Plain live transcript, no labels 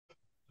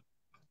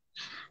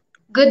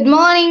Good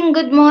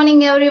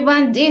morning,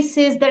 everyone. This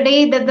is the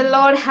day that the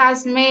Lord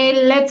has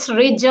made. Let's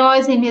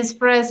rejoice in His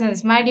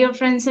presence. My dear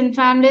friends and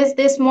families,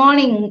 this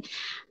morning,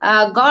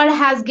 God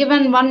has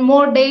given one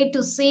more day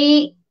to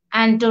see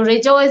and to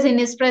rejoice in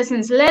His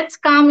presence. Let's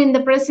come in the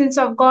presence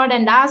of God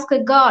and ask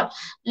God,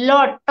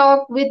 Lord,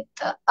 talk with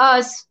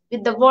us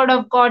with the word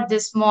of God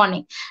this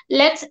morning.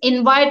 Let's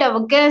invite our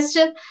guest,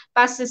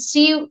 Pastor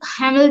Steve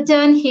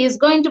Hamilton. He is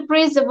going to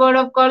preach the word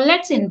of God.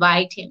 Let's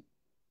invite him.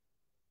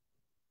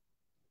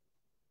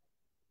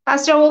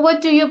 Pastor, over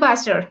to you,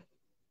 Pastor.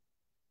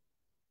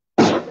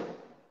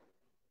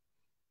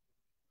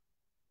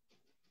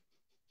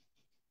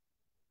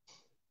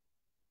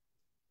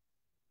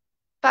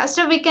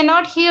 Pastor, we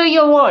cannot hear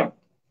your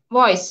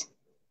voice.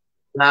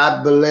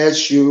 God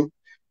bless you.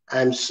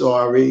 I'm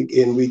sorry.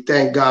 And we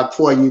thank God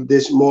for you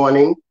this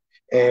morning.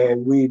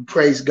 And we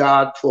praise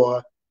God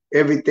for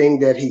everything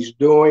that He's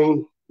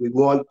doing. We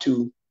want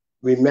to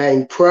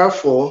remain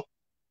prayerful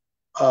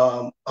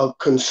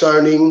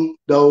concerning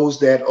those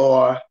that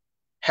are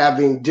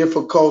having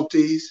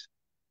difficulties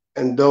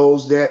and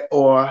those that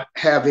are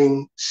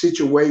having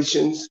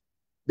situations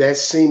that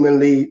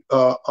seemingly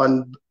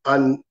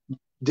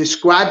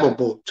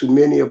undescribable to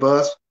many of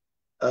us.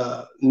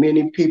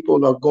 Many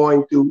people are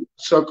going through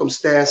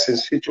circumstances and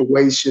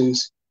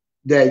situations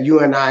that you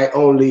and I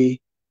only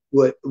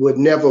would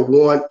never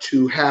want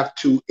to have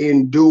to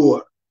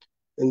endure.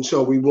 And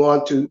so we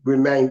want to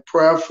remain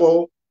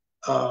prayerful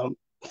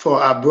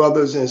for our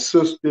brothers and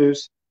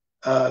sisters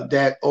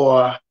that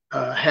are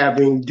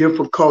having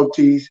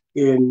difficulties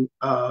in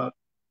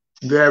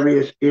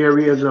various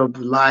areas of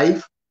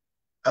life.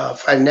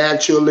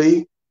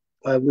 Financially,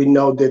 we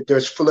know that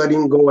there's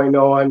flooding going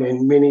on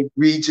in many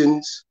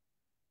regions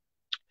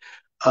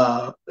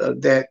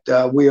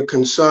that we are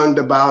concerned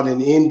about in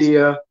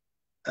India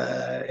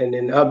and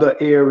in other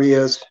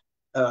areas.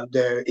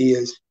 There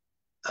is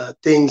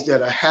things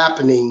that are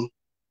happening,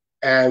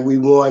 and we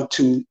want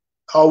to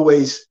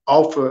always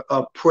offer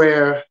a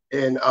prayer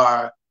in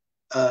our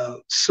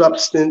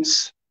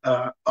substance,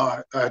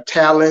 our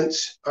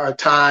talents, our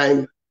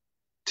time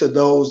to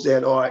those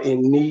that are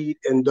in need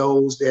and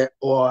those that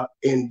are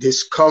in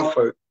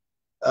discomfort.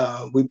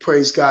 We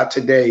praise God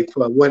today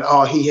for what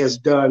all He has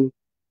done.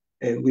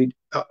 And we,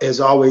 as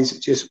always,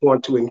 just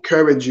want to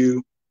encourage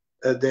you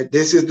that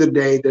this is the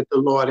day that the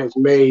Lord has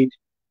made,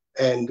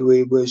 and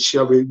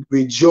shall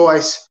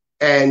rejoice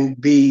and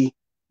be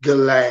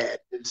glad.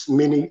 There's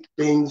many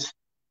things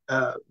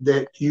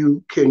that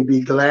you can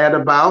be glad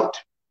about.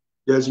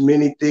 There's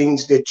many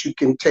things that you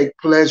can take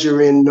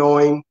pleasure in,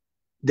 knowing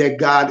that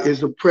God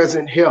is a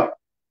present help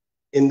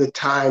in the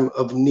time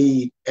of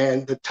need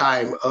and the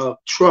time of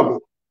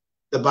trouble.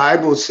 The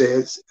Bible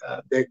says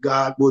that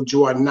God will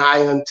draw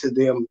nigh unto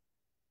them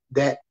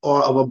that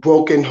are of a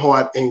broken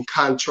heart and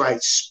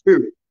contrite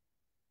spirit.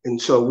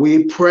 And so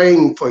we're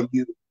praying for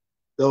you,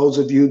 those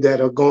of you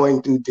that are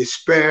going through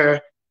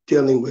despair,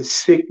 dealing with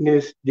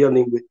sickness,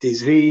 dealing with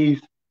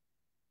disease,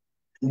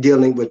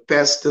 dealing with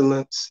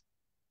pestilence,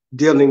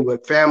 dealing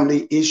with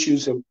family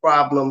issues and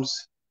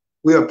problems.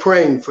 We are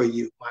praying for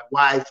you, my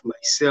wife,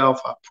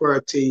 myself, our prayer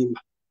team,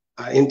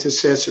 our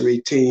intercessory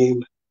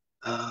team,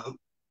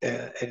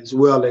 as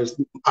well as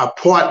our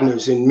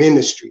partners in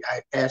ministry.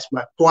 I ask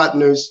my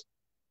partners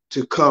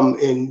to come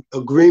in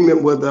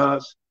agreement with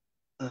us.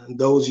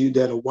 Those of you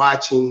that are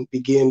watching,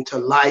 begin to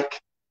like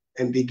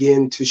and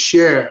begin to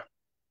share.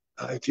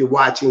 If you're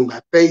watching by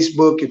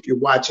Facebook, if you're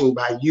watching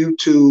by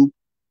YouTube,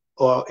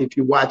 or if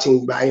you're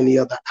watching by any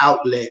other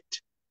outlet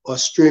or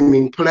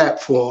streaming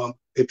platform,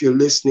 if you're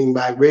listening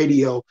by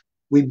radio,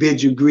 we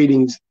bid you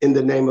greetings in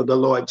the name of the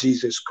Lord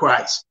Jesus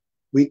Christ.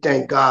 We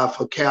thank God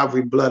for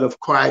Calvary Blood of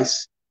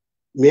Christ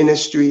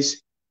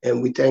Ministries,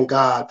 and we thank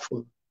God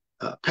for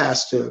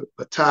Pastor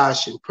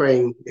Batash, and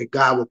praying that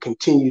God will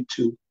continue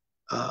to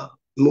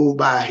move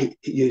by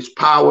His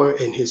power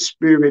and His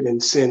Spirit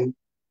and send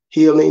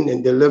healing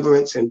and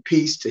deliverance and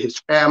peace to His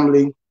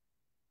family.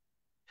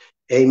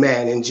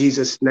 Amen. In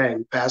Jesus'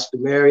 name, Pastor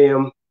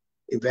Miriam,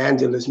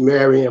 Evangelist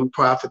Miriam,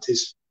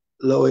 Prophetess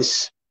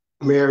Lois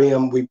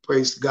Miriam, we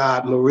praise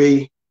God.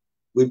 Marie,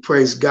 we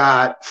praise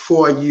God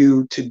for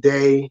you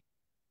today.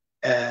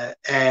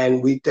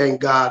 And we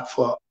thank God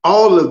for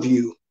all of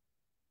you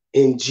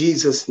in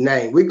Jesus'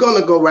 name. We're going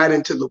to go right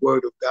into the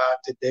Word of God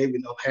today.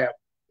 We don't have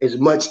as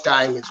much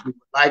time as we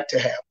would like to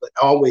have, but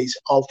always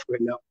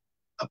offering up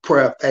a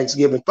prayer of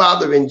thanksgiving.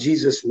 Father, in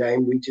Jesus'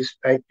 name, we just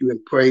thank you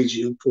and praise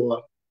you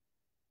for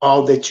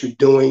all that you're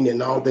doing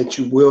and all that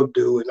you will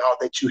do and all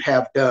that you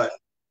have done.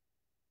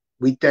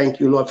 We thank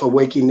you, Lord, for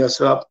waking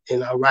us up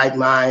in our right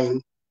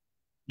mind,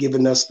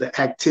 giving us the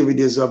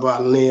activities of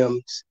our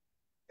limbs.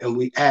 And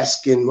we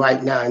asking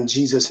right now in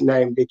Jesus'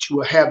 name that you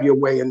will have your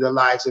way in the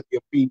lives of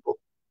your people.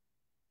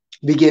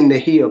 Begin to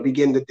heal,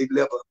 begin to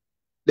deliver.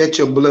 Let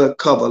your blood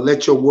cover,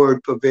 let your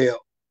word prevail.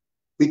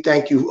 We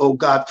thank you, oh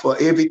God, for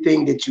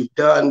everything that you've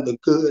done, the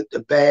good, the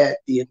bad,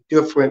 the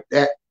indifferent,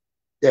 that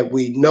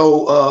we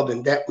know of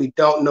and that we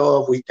don't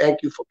know of. We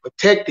thank you for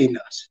protecting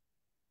us.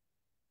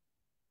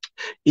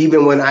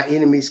 Even when our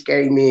enemies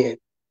came in,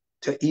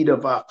 to eat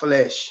of our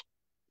flesh,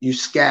 you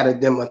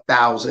scattered them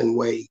 1,000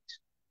 ways.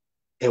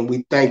 And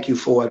we thank you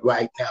for it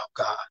right now,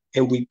 God.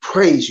 And we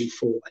praise you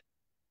for it.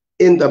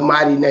 In the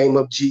mighty name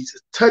of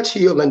Jesus, touch,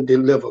 heal, and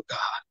deliver, God.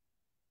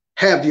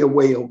 Have your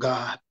way, oh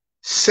God.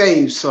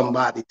 Save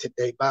somebody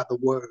today by the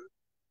word.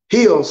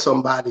 Heal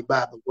somebody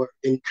by the word.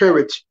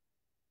 Encourage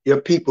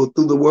your people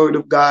through the word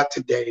of God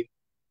today.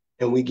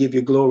 And we give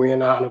you glory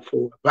and honor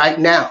for it right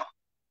now.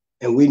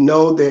 And we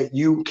know that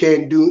you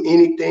can't do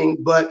anything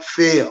but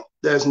fail.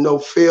 There's no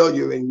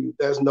failure in you.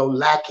 There's no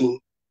lacking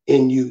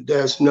in you.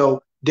 There's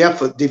no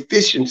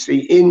deficiency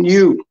in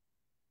you.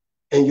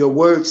 And your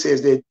word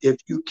says that if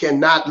you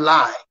cannot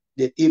lie,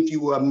 that if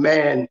you were a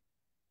man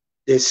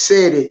that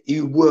said it,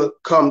 you will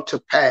come to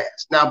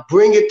pass. Now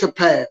bring it to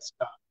pass,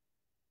 God.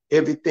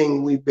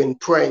 Everything we've been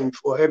praying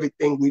for,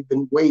 everything we've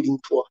been waiting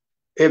for,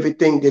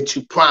 everything that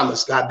you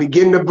promised, God,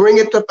 begin to bring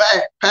it to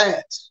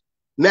pass.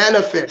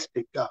 Manifest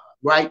it, God,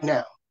 right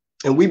now.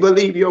 And we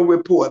believe your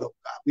report, oh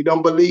God. We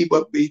don't believe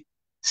what we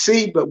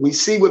see, but we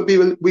see what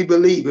we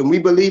believe. And we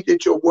believe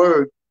that your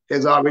word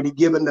has already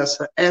given us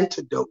an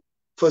antidote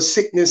for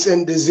sickness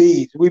and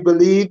disease. We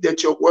believe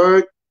that your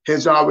word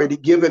has already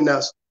given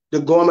us the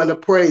garment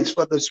of praise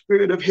for the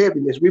spirit of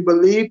heaviness. We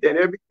believe that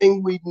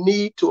everything we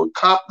need to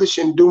accomplish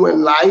and do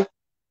in life,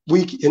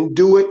 we can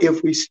do it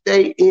if we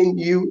stay in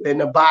you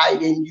and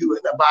abide in you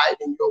and abide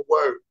in your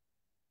word.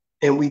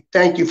 And we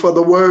thank you for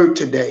the word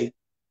today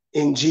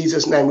in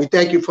Jesus' name. We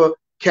thank you for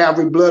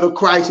Calvary Blood of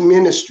Christ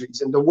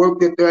Ministries and the work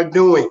that they're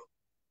doing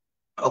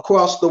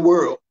across the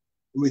world.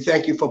 We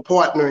thank you for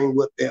partnering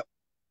with them.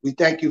 We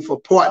thank you for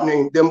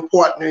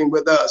partnering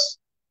with us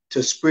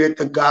to spread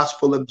the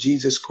gospel of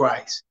Jesus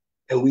Christ.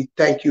 And we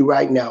thank you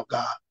right now,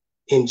 God,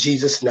 in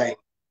Jesus' name.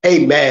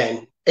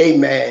 Amen,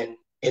 amen,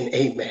 and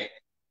amen.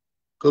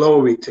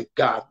 Glory to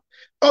God.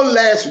 On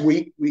last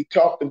week, we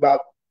talked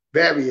about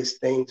various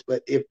things,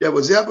 but if there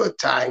was ever a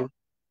time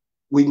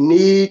we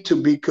need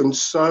to be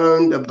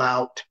concerned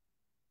about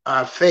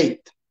our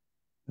faith,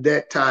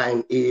 that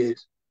time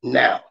is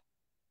now.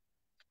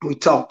 We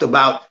talked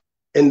about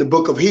in the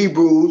book of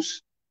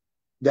Hebrews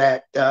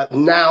that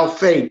now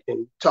faith,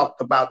 and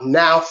talked about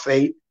now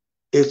faith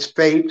is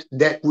faith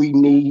that we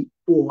need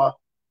for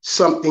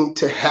something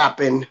to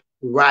happen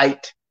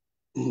right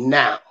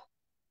now.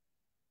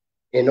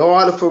 In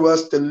order for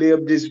us to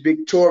live this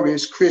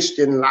victorious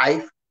Christian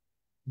life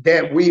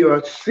that we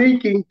are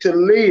seeking to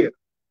live,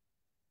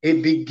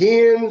 it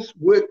begins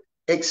with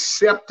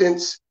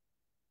acceptance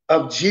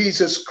of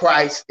Jesus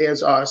Christ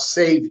as our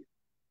Savior,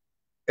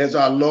 as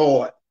our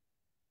Lord,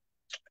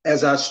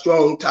 as our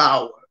strong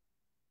tower.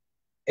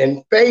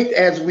 And faith,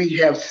 as we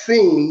have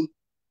seen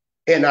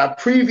in our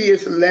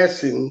previous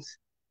lessons,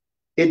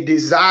 it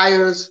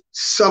desires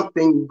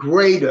something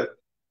greater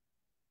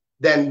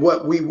than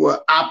what we were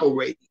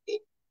operating in.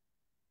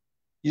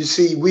 You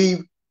see,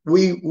 we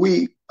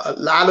a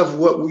lot of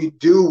what we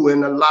do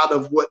and a lot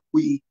of what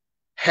we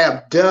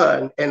have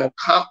done and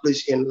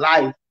accomplished in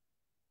life,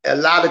 a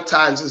lot of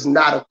times is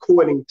not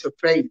according to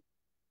faith.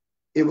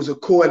 It was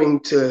according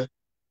to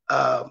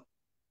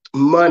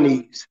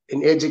monies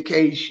and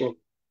education.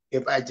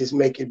 If I just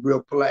make it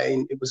real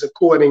plain, it was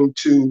according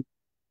to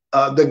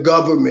the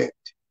government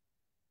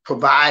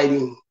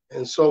providing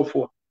and so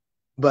forth.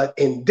 But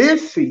in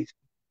this season,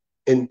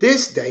 in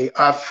this day,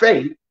 our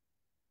faith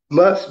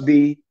must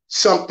be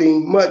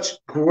something much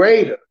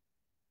greater.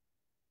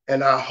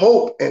 And our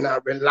hope and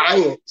our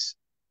reliance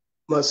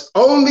must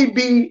only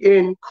be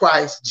in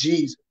Christ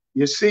Jesus.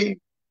 You see,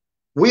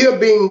 we are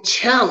being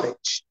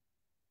challenged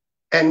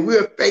and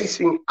we're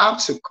facing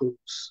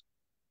obstacles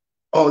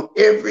on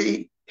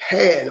every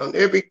hand, on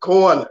every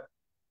corner.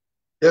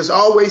 There's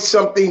always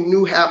something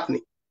new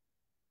happening.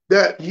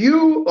 That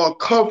you are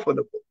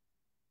comfortable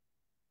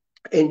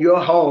in your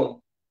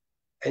home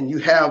and you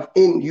have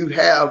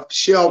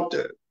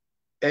shelter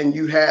and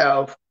you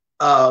have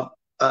a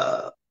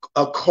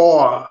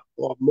car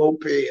or a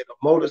moped, a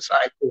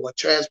motorcycle, a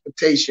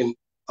transportation,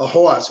 a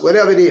horse,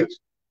 whatever it is.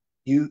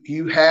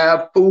 You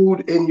have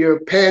food in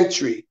your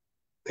pantry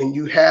and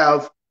you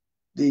have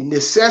the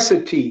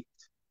necessities.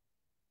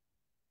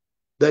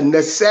 The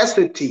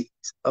necessities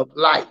of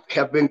life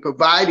have been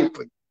provided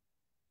for you.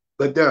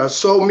 But there are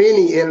so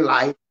many in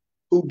life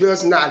who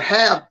does not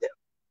have them.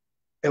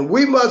 And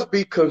we must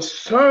be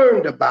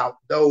concerned about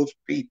those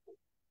people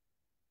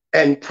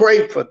and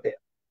pray for them.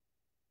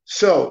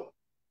 So,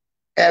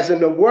 as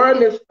an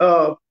awareness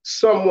of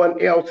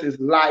someone else's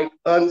life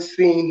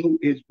unseen who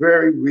is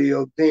very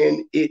real,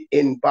 then it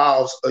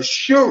involves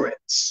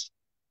assurance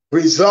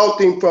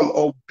resulting from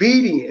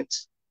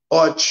obedience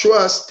or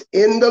trust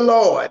in the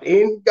Lord,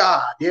 in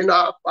God, in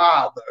our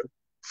Father,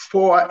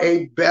 for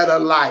a better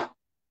life.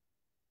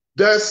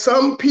 There's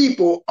some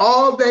people,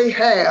 all they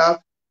have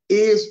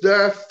is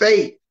their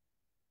faith.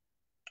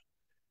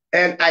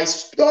 And I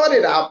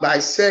started out by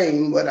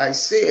saying what I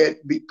said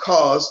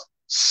because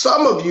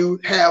some of you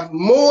have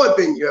more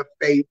than your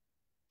faith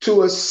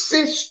to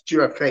assist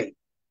your faith.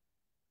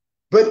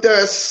 But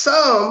there are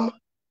some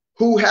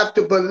who have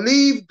to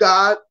believe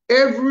God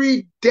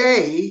every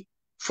day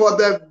for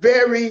their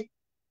very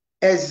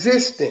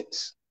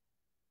existence.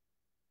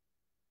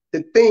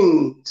 The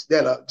things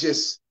that are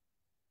just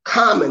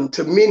common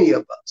to many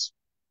of us.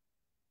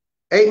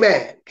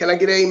 Amen. Can I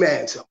get an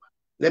amen, somebody?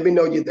 Let me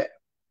know you're there.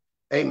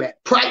 Amen.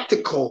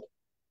 Practical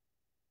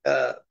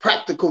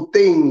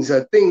things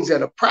are things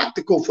that are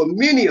practical for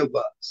many of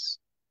us.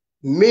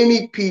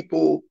 Many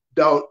people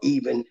don't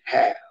even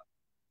have.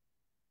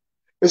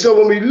 And so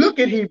when we look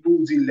at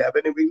Hebrews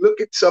 11 and we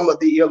look at some of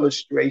the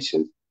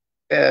illustrations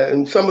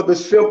and some of the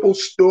simple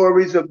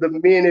stories of the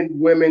men and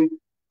women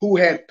who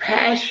had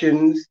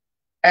passions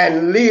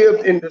and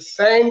lived in the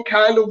same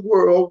kind of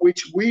world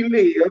which we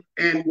live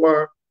and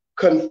were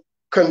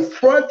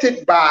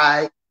confronted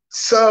by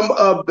some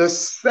of the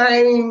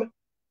same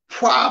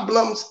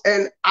problems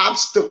and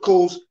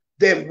obstacles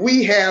that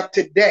we have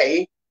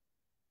today,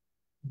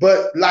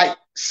 but like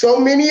so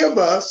many of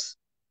us,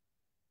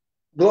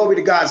 glory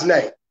to God's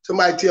name.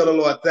 Somebody tell the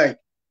Lord thank you.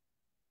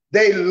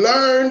 They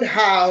learned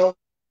how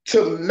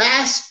to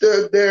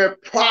master their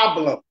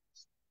problems,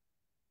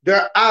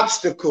 their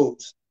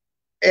obstacles,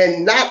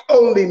 and not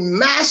only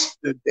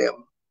master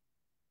them,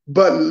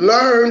 but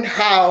learn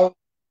how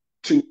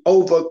to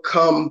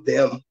overcome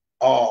them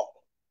all.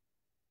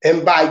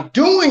 And by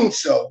doing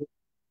so,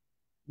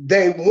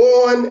 they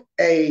won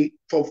a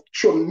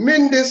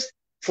tremendous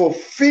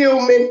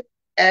fulfillment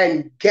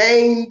and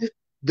gained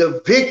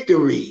the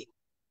victory.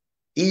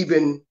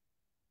 Even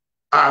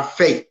our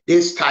faith,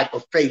 this type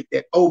of faith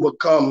that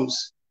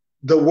overcomes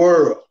the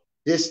world,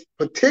 this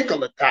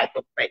particular type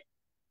of faith.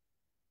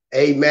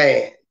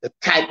 Amen. The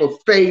type of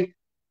faith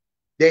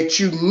that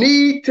you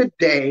need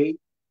today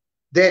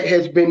that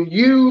has been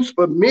used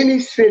for many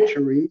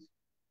centuries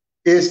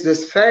is the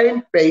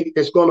same faith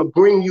that's going to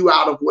bring you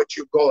out of what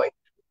you're going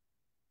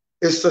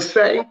through. It's the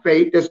same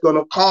faith that's going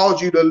to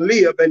cause you to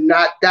live and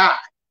not die.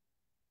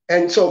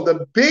 And so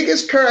the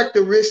biggest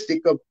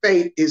characteristic of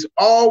faith is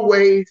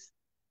always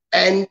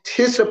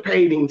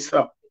anticipating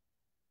something.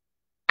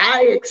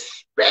 I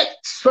expect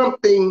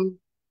something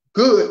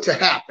good to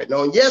happen.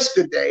 On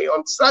yesterday,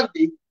 on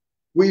Sunday,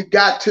 we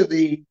got to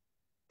the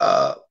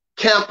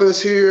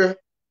campus here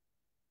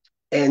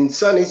in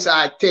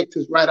Sunnyside,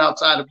 Texas, right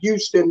outside of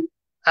Houston.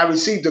 I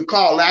received a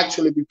call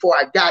actually before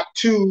I got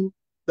to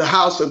the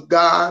house of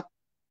God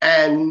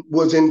and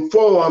was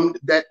informed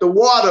that the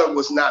water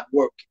was not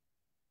working.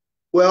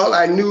 Well,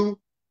 I knew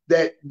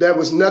that there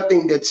was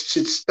nothing that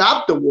should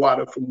stop the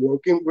water from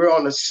working. We're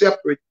on a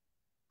separate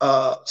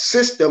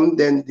system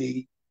than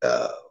the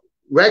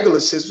regular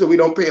system. We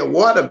don't pay a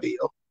water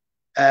bill.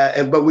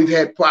 But we've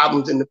had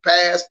problems in the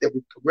past that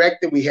we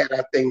corrected. We had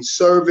our things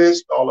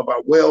serviced, all of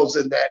our wells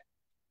in that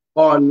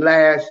on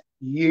last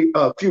year,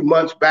 a few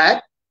months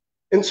back.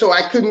 And so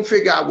I couldn't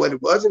figure out what it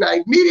was. And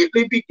I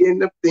immediately began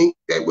to think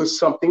that was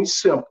something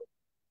simple.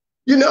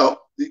 You know,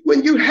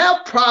 when you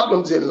have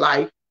problems in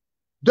life,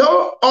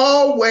 don't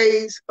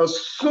always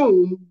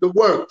assume the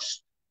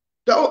worst.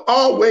 Don't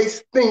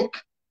always think,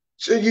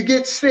 so you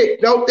get sick.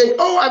 Don't think,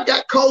 oh, I've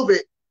got COVID.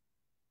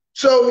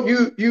 So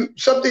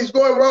something's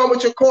going wrong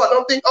with your car.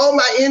 Don't think, oh,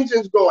 my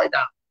engine's going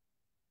out.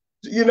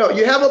 You know,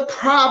 you have a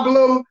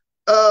problem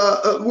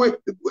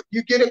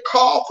you get a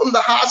call from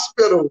the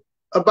hospital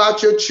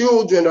about your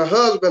children, or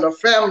husband, or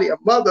family, or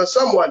mother, or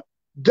someone.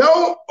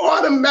 Don't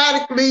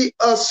automatically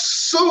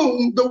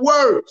assume the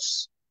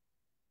worst.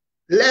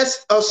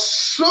 Let's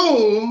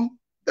assume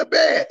the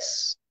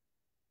best.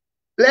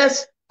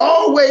 Let's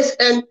always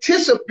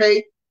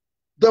anticipate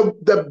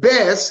the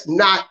best,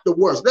 not the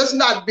worst. Let's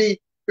not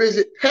be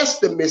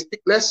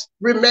pessimistic. Let's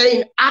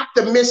remain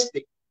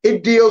optimistic.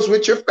 It deals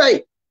with your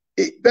faith.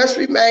 Let's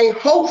remain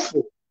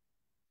hopeful.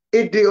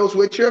 It deals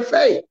with your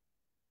faith.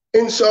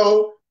 And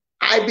so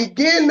I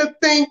began to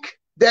think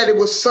that it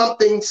was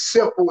something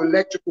simple,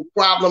 electrical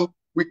problem.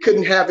 We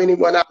couldn't have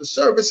anyone out to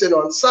service it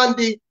on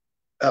Sunday.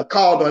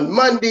 Called on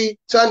Monday,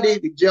 Sunday.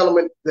 The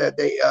gentleman that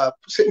they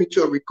sent me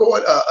to a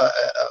record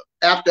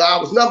after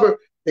hours number.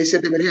 They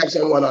said they would have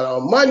someone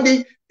on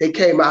Monday. They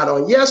came out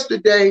on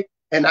yesterday,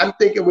 and I'm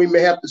thinking we may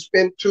have to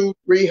spend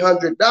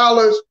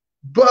 $200-300.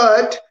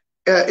 But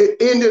it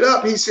ended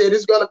up, he said,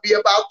 it's going to be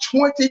about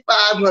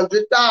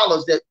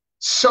 $2,500. That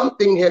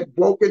something had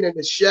broken in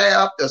the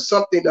shaft or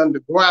something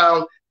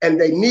underground, and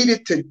they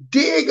needed to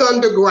dig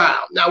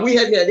underground. Now, we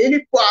hadn't had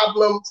any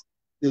problems.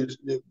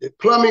 The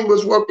plumbing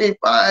was working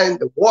fine.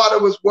 The water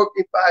was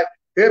working fine.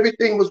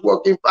 Everything was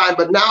working fine.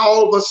 But now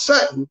all of a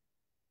sudden,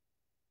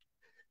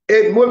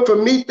 it went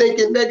from me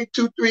thinking maybe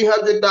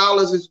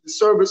 $200-300 is the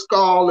service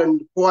call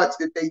and the parts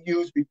that they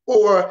used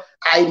before.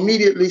 I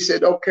immediately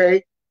said,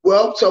 okay,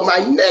 well, so my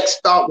next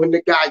thought when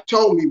the guy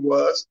told me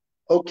was,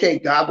 okay,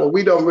 God, well,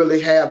 we don't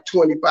really have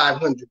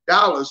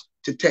 $2,500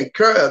 to take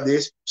care of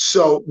this.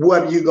 So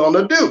what are you going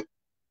to do?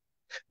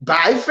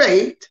 By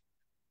faith,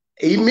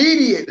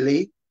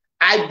 immediately,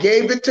 I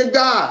gave it to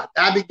God.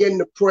 I began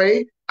to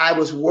pray. I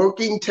was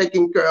working,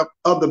 taking care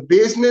of the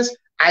business.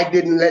 I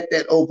didn't let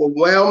that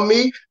overwhelm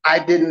me. I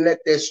didn't let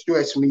that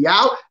stress me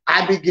out.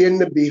 I began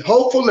to be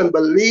hopeful and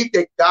believe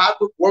that God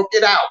would work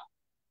it out.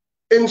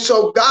 And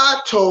so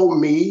God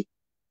told me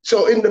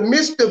So in the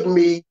midst of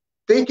me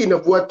thinking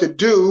of what to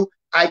do,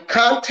 I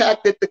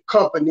contacted the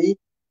company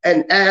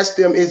and asked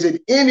them, is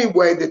it any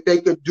way that they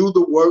could do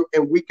the work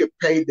and we could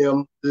pay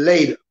them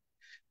later?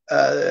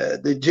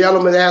 The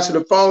gentleman answered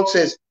the phone,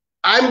 says,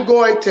 I'm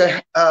going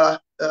to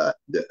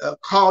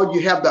call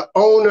you. Have the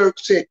owner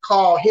said,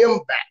 call him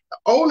back. The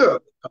owner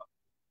of the company,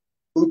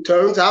 who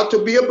turns out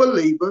to be a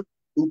believer,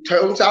 who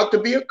turns out to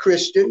be a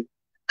Christian.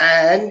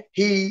 And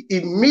he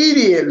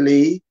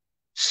immediately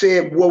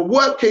said, well,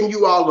 what can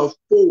you all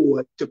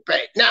afford to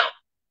pay? Now,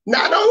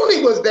 not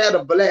only was that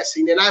a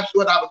blessing, and that's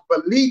what I was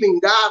believing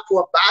God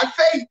for by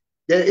faith,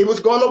 that it was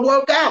going to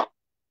work out.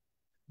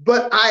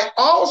 But I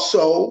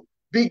also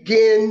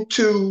began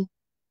to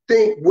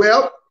think,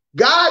 well,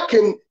 God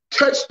can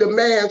touch the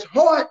man's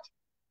heart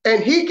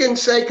and he can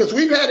say, because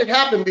we've had it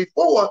happen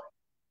before,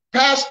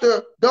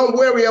 Pastor, don't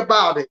worry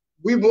about it.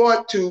 We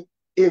want to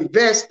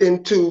invest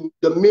into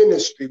the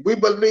ministry. We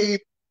believe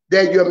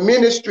that your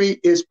ministry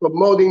is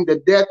promoting the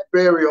death,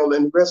 burial,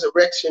 and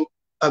resurrection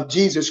of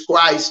Jesus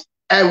Christ.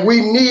 And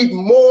we need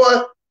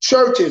more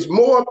churches,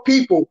 more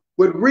people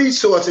with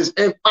resources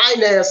and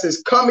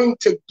finances coming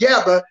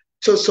together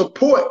to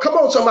support. Come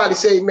on, somebody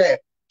say amen.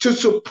 To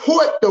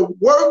support the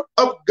work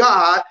of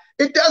God.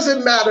 It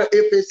doesn't matter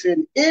if it's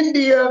in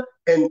India,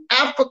 in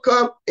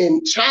Africa,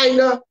 in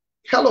China,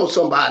 hello,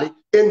 somebody,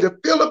 in the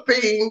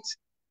Philippines,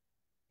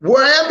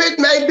 wherever it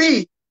may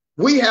be,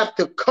 we have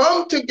to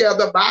come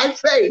together by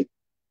faith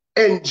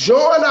and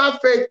join our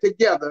faith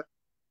together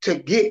to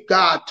get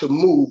God to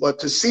move, or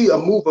to see a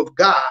move of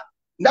God,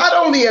 not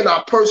only in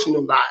our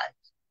personal lives,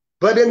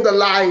 but in the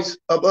lives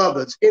of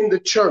others, in the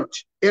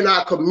church, in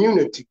our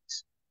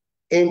communities,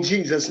 in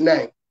Jesus'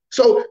 name.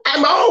 So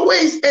I'm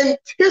always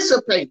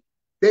anticipating.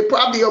 They're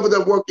probably over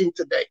there working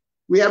today.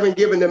 We haven't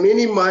given them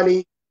any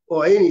money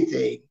or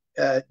anything.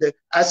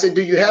 I said,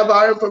 do you have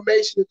our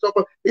information? And so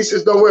forth. He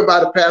says, don't worry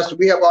about it, Pastor.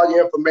 We have all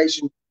your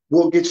information.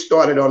 We'll get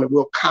started on it.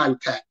 We'll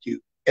contact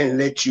you and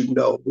let you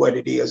know what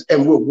it is,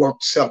 and we'll work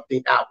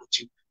something out with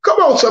you. Come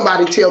on,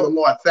 somebody, tell the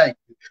Lord thank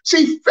you.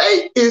 See,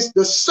 faith is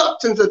the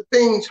substance of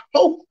things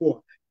hoped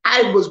for.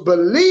 I was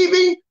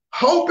believing,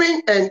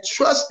 hoping, and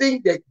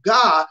trusting that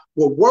God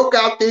will work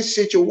out this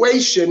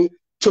situation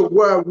to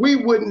where we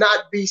would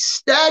not be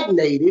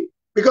stagnated.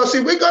 Because, see,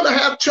 we're going to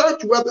have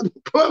church whether the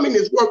plumbing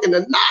is working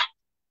or not.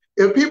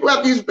 If people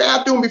have to use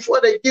bathroom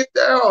before they get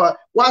there or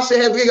wash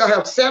their hands, we're going to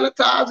have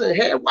sanitizer and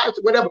hand wipes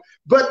or whatever.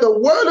 But the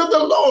word of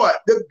the Lord,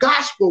 the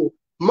gospel,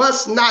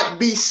 must not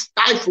be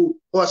stifled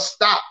or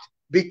stopped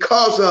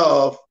because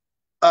of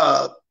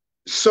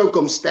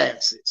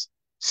circumstances,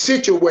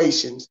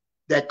 situations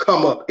that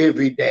come up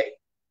every day.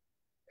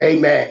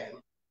 Amen.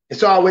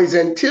 It's always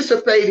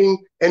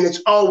anticipating and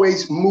it's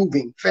always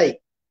moving faith.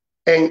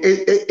 And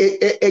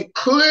I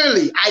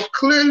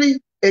clearly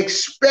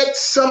expect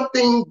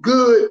something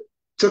good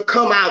to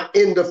come out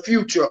in the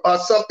future, or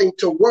something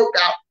to work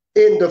out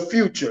in the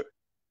future.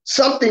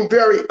 Something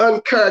very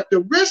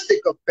uncharacteristic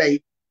of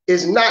faith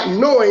is not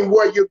knowing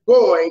where you're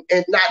going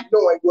and not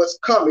knowing what's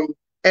coming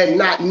and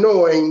not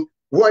knowing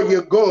where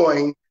you're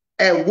going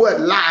and what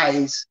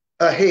lies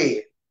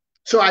ahead.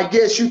 So I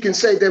guess you can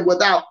say that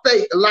without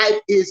faith, life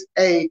is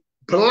a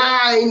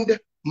blind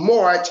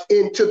march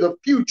into the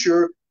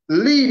future,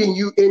 leading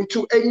you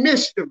into a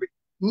mystery.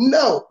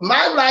 No,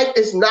 my life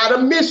is not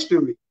a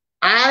mystery.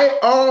 I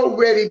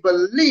already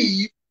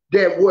believe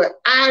that what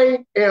I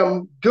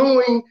am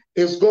doing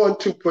is going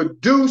to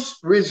produce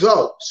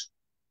results.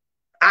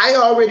 I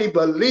already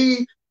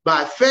believe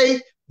by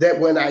faith that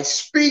when I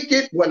speak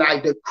it, when I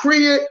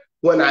decree it,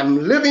 when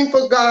I'm living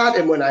for God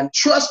and when I'm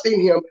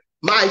trusting him,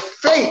 my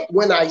faith,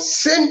 when I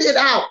send it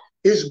out,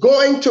 is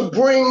going to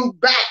bring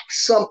back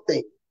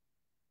something.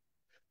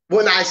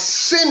 When I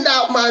send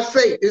out my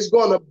faith, it's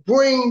going to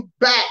bring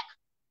back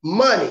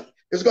money.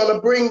 It's going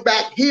to bring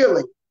back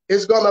healing.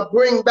 It's going to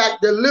bring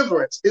back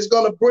deliverance. It's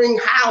going to bring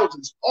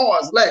houses,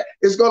 cars, land.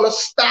 It's going to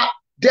stop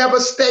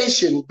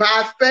devastation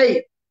by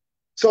faith.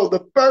 So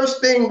the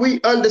first thing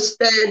we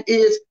understand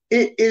is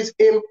it is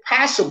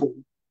impossible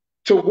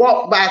to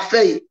walk by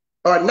faith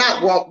or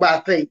not walk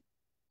by faith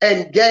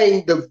and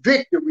gain the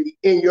victory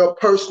in your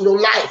personal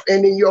life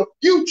and in your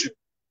future.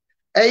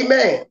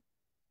 Amen.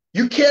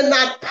 You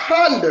cannot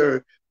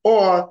ponder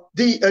or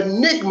the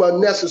enigma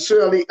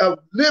necessarily of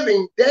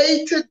living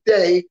day to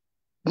day,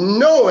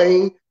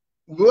 knowing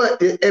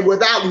what and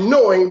without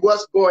knowing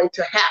what's going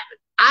to happen.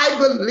 I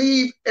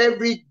believe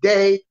every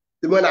day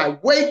that when I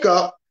wake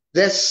up,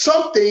 that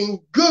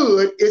something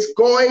good is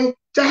going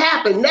to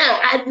happen. Now,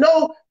 I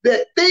know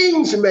that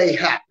things may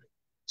happen,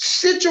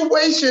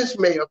 situations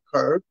may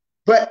occur,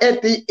 but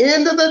at the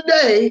end of the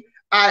day,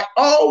 I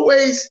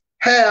always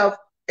have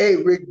a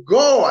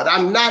regard.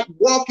 I'm not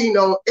walking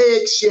on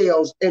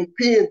eggshells and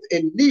pins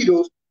and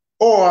needles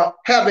or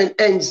having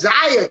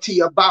anxiety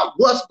about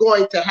what's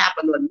going to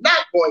happen or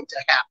not going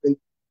to happen,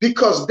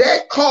 because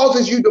that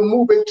causes you to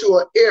move into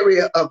an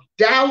area of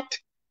doubt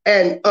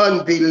and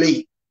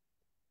unbelief.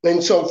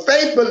 And so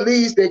faith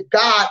believes that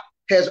God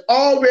has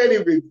already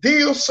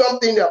revealed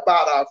something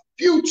about our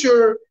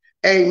future,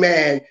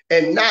 Amen.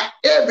 And not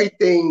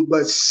everything,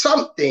 but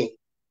something.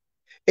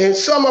 In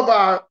some of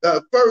our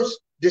first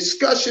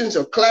discussions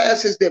or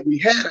classes that we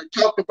had, I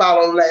talked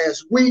about on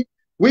last week,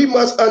 we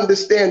must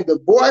understand the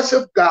voice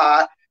of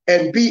God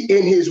and be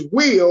in his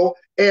will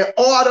in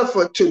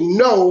order to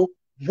know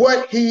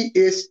what he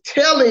is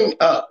telling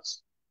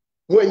us.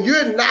 When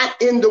you're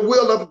not in the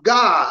will of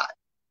God,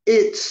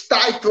 it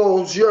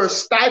stipends your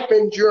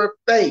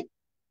faith,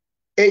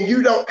 and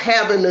you don't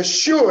have an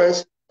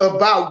assurance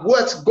about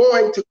what's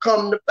going to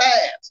come to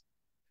pass.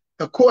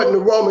 According to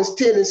Romans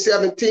 10 and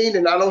 17,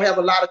 and I don't have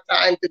a lot of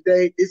time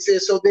today, it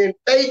says, so then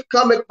faith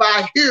cometh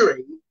by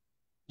hearing.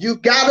 You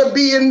got to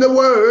be in the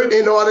word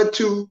in order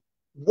to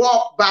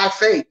walk by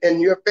faith, and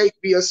your faith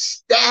be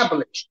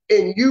established,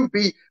 and you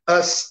be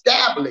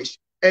established,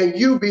 and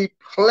you be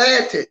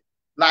planted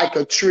like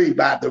a tree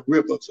by the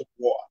rivers of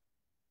water.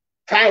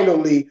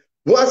 Finally,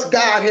 once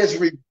God has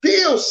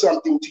revealed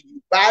something to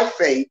you by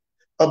faith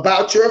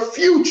about your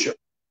future,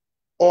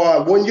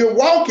 or when you're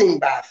walking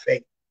by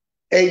faith,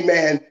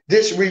 amen,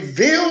 this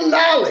revealed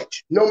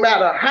knowledge, no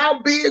matter how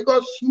big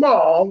or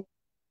small,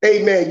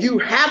 amen, you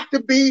have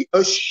to be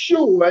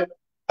assured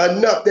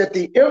enough that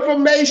the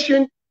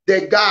information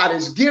that God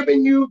has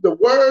given you, the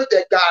word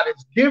that God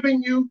has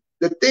given you,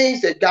 the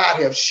things that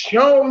God has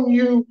shown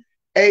you,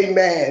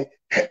 amen,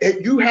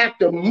 you have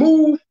to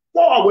move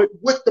forward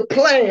with the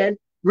plan,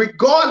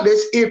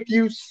 regardless if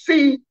you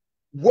see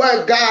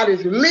where God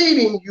is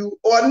leading you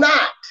or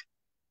not.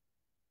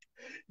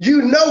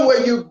 You know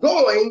where you're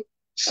going.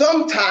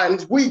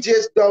 Sometimes we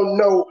just don't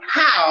know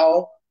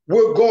how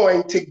we're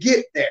going to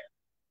get there.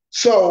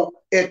 So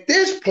at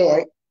this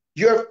point,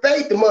 your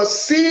faith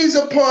must seize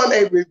upon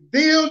a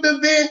revealed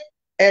event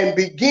and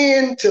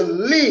begin to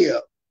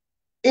live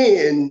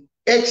in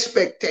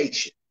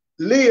expectation,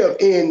 live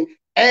in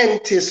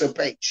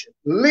anticipation,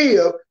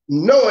 live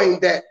knowing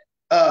that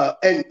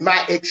and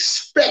my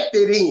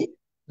expected end,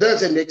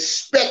 there's an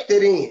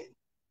expected end.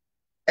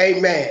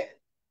 Amen.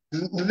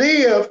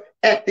 Live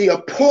at the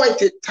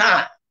appointed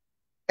time.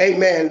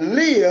 Amen.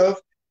 Live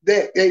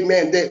that,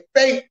 amen, that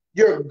faith,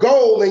 your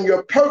goal and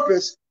your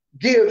purpose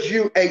gives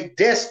you a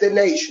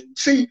destination.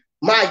 See,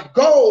 my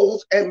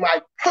goals and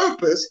my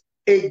purpose,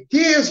 it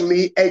gives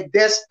me a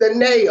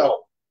destination.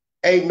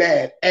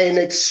 Amen. An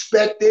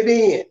expected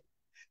end.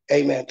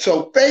 Amen.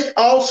 So faith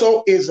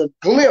also is a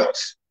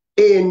glimpse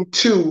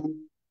into,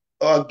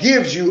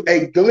 gives you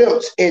a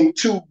glimpse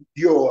into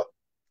your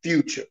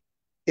future.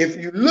 If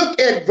you look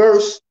at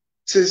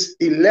verses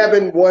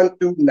 11, 1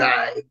 through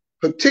 9,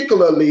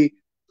 particularly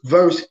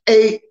verse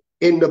 8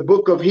 in the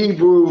book of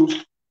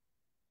Hebrews,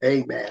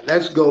 amen.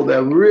 Let's go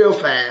there real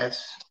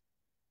fast.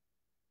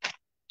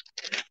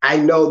 I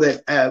know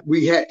that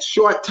we had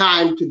short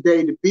time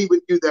today to be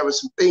with you. There were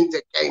some things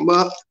that came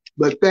up,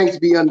 but thanks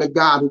be unto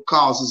God who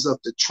causes us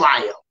to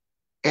triumph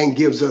and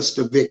gives us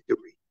the victory.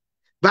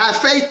 By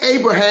faith,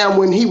 Abraham,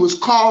 when he was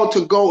called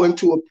to go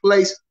into a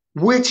place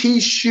which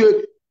he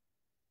should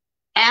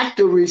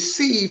after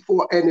receive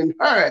for an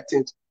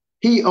inheritance,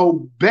 he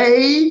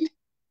obeyed,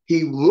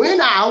 he went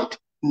out,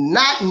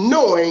 not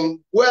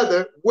knowing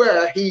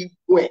where he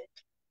went.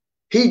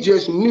 He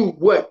just knew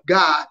what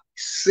God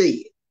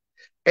said.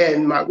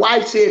 And my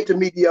wife said to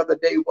me the other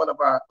day, one of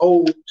our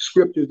old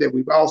scriptures that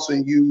we've also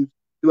used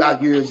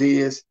throughout years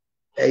is,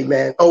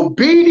 amen,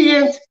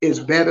 obedience is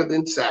better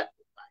than sacrifice.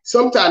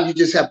 Sometimes you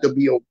just have to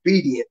be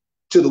obedient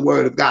to the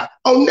word of God.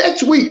 Oh,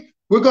 next week,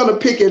 we're going to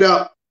pick it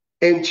up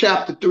in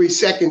chapter 3,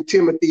 2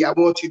 Timothy. I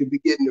want you to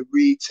begin to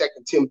read 2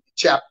 Timothy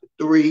chapter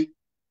 3,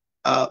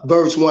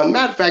 verse 1.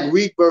 Matter of fact,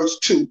 read verse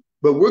 2.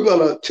 But we're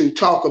going to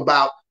talk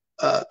about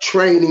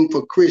training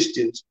for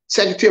Christians.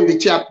 2 Timothy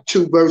chapter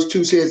 2, verse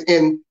 2 says,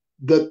 and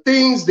the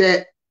things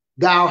that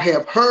thou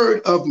have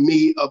heard of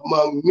me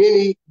among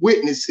many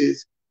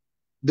witnesses,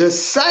 the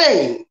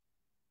same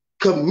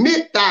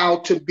commit thou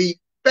to be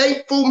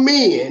faithful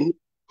men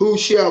who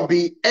shall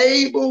be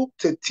able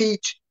to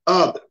teach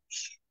others.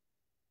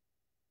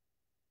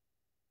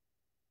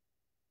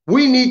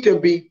 We need to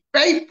be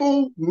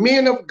faithful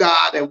men of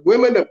God and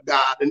women of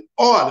God in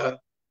order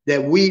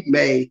that we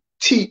may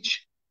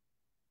teach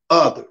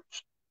others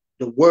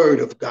the word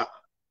of God.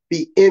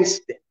 Be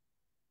instant,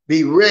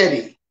 be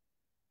ready,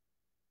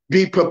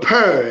 be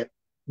prepared,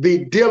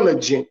 be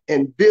diligent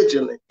and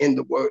vigilant in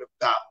the word of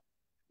God.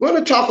 We're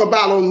going to talk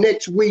about on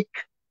next week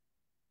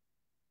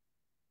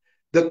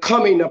the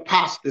coming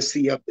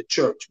apostasy of the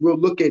church. We'll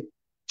look at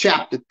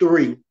chapter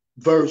 3,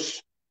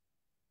 verse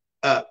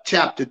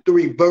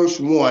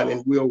 1,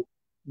 and we'll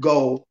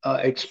go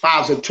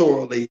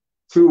expositorily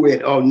through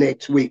it on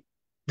next week.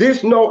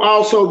 This know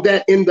also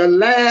that in the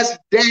last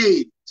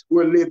days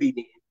we're living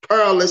in,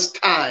 perilous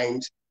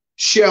times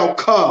shall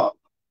come.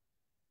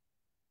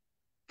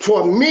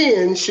 For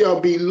men shall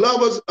be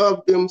lovers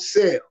of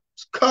themselves,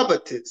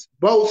 covetous,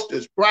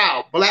 boasters,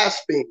 proud,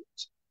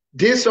 blasphemers,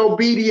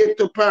 disobedient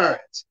to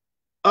parents,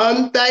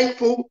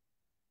 unthankful,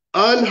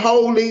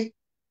 unholy,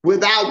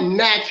 without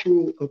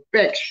natural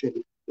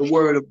affection. The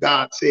word of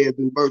God says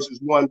in verses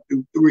 1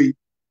 through 3,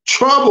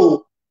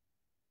 trouble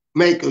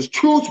makers,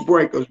 truth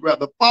breakers,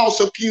 rather, false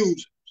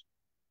accusers.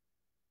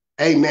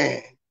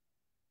 Amen.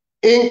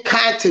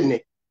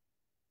 Incontinent,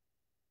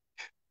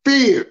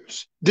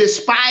 fears,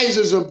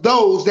 despisers of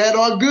those that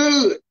are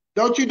good.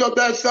 Don't you know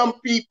that some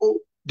people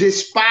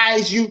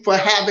despise you for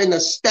having a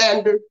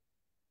standard?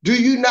 Do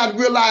you not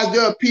realize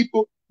there are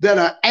people that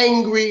are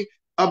angry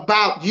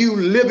about you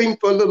living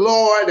for the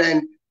Lord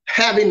and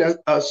having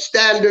a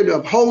standard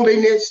of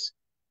holiness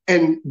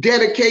and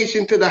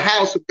dedication to the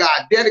house of God,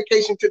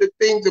 dedication to the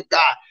things of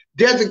God,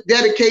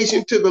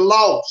 dedication to the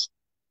lost,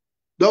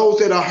 those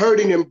that are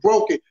hurting and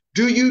broken?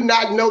 Do you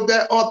not know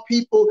there are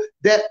people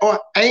that are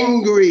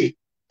angry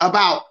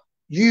about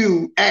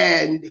you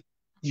and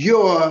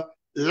your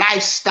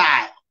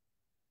lifestyle?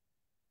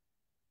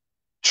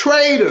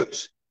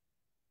 Traitors,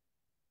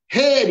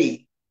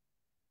 heady,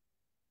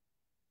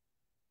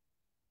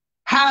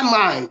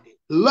 high-minded,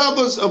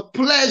 lovers of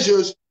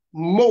pleasures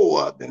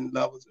more than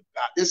lovers of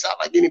God. This sound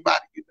like anybody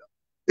you know.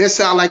 This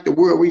sound like the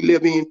world we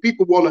live in.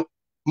 People want to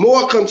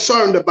more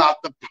concerned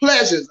about the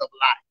pleasures of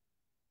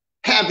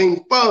life,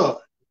 having fun,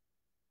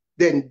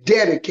 than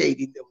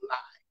dedicating their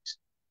lives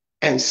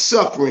and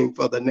suffering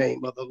for the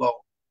name of the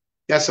Lord.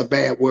 That's a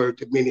bad word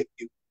to many of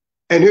you.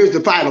 And here's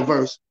the final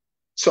verse.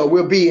 So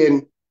we'll be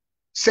in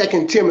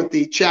 2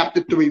 Timothy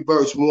chapter 3,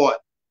 verse 1.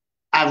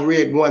 I've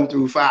read 1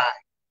 through 5.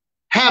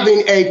 Having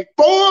a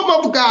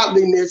form of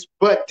godliness,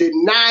 but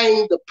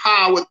denying the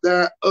power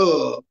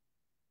thereof.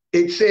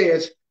 It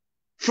says,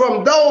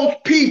 from those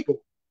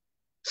people,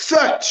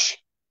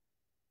 such,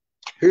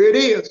 here it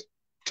is,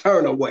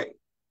 turn away.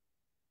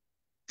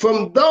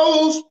 From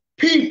those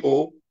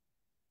people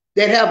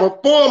that have a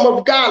form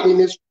of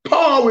godliness,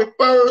 Paul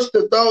refers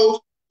to those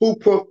who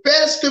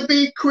profess to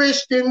be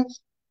Christians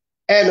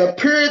and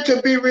appear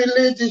to be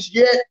religious,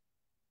 yet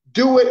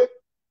do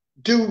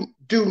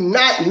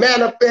not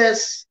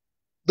manifest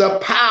the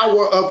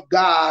power of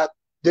God,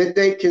 that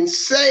they can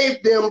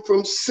save them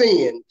from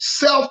sin,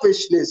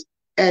 selfishness,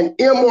 and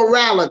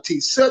immorality.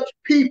 Such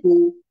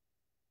people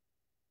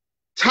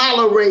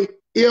tolerate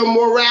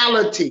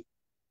immorality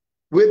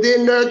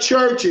within their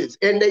churches,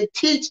 and they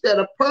teach that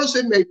a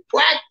person may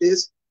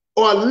practice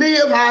or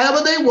live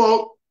however they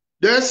want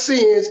their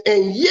sins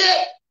and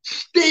yet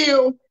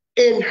still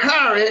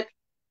inherit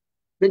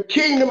the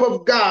kingdom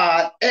of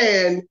God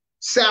and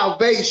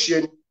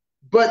salvation,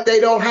 but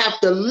they don't have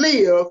to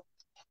live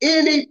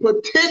any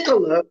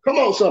particular, come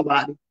on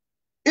somebody,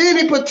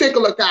 any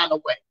particular kind of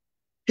way.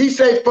 He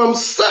said, from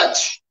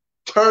such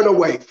turn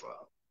away from.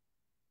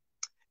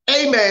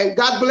 Amen.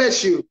 God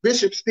bless you.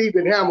 Bishop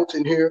Stephen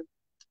Hamilton here.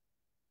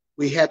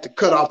 We had to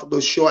cut off a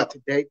little short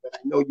today, but I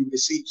know you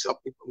received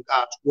something from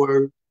God's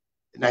word,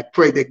 and I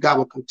pray that God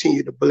will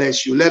continue to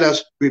bless you. Let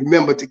us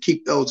remember to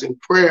keep those in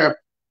prayer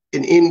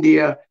in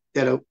India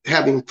that are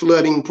having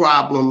flooding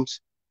problems,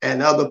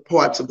 and other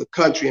parts of the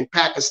country in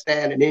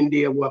Pakistan and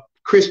India where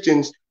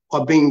Christians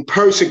are being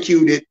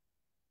persecuted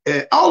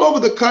all over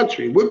the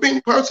country. We're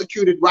being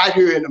persecuted right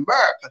here in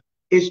America.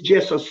 It's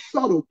just a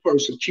subtle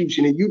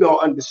persecution, and you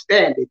don't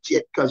understand it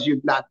yet because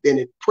you've not been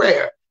in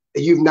prayer,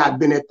 and you've not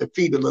been at the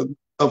feet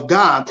of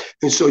God,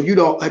 and so you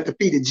don't, at the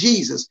feet of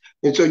Jesus,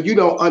 and so you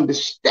don't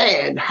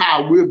understand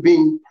how we're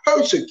being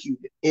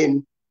persecuted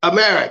in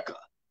America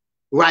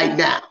right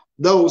now.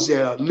 Those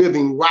that are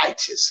living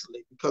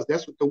righteously, because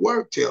that's what the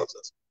word tells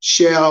us,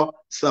 shall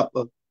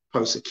suffer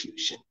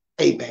persecution.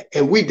 Amen.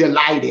 And we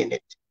delight in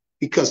it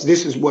because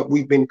this is what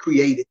we've been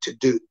created to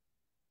do,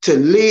 to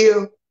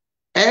live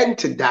and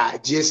to die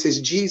just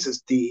as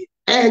Jesus did,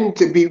 and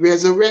to be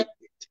resurrected,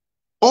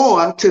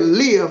 or to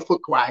live for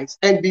Christ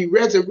and be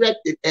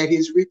resurrected at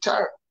his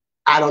return.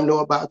 I don't know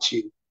about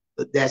you,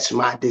 but that's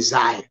my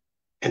desire,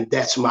 and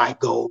that's my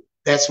goal.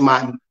 That's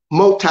my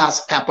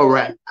modus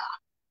operandi.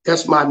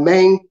 That's my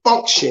main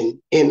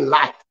function in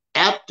life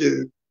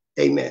after,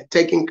 amen,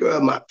 taking care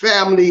of my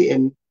family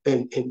and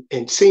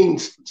seeing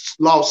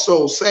lost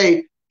souls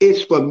saved.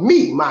 It's for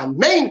me, my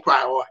main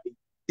priority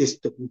is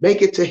to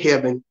make it to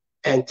heaven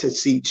and to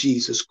see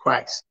Jesus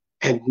Christ,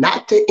 and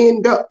not to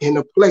end up in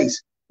a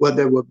place where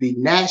there will be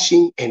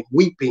gnashing and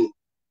weeping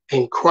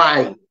and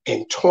crying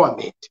and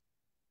torment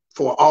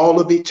for all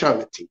of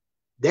eternity.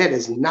 That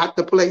is not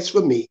the place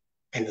for me,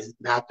 and is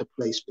not the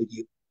place for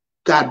you.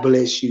 God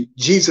bless you.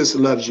 Jesus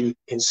loves you,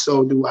 and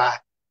so do I.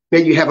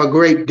 May you have a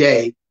great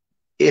day.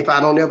 If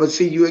I don't ever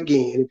see you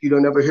again, if you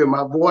don't ever hear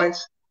my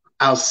voice,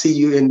 I'll see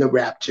you in the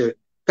rapture.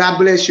 God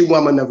bless you,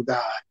 woman of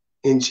God,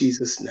 in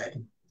Jesus'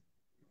 name.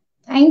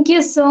 Thank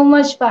you so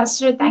much,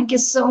 Pastor. Thank you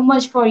so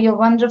much for your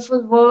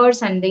wonderful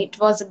words, and it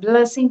was a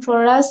blessing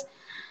for us.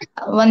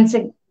 Once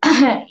again,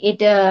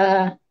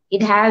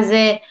 it has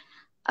a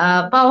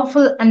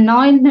powerful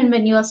anointment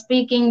when you are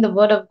speaking the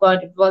word of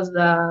God. It was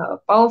a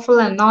powerful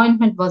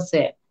anointment was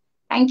there.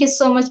 Thank you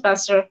so much,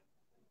 Pastor.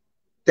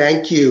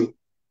 Thank you.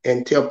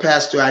 And tell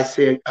Pastor I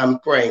said I'm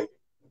praying.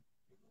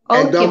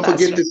 Okay, and don't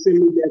Pastor. forget to send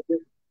me that.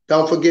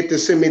 Don't forget to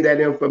send me that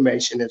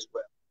information as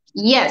well.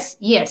 Yes,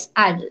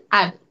 I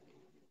will.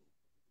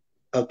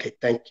 Okay,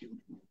 thank you.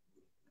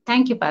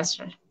 Thank you,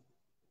 Pastor.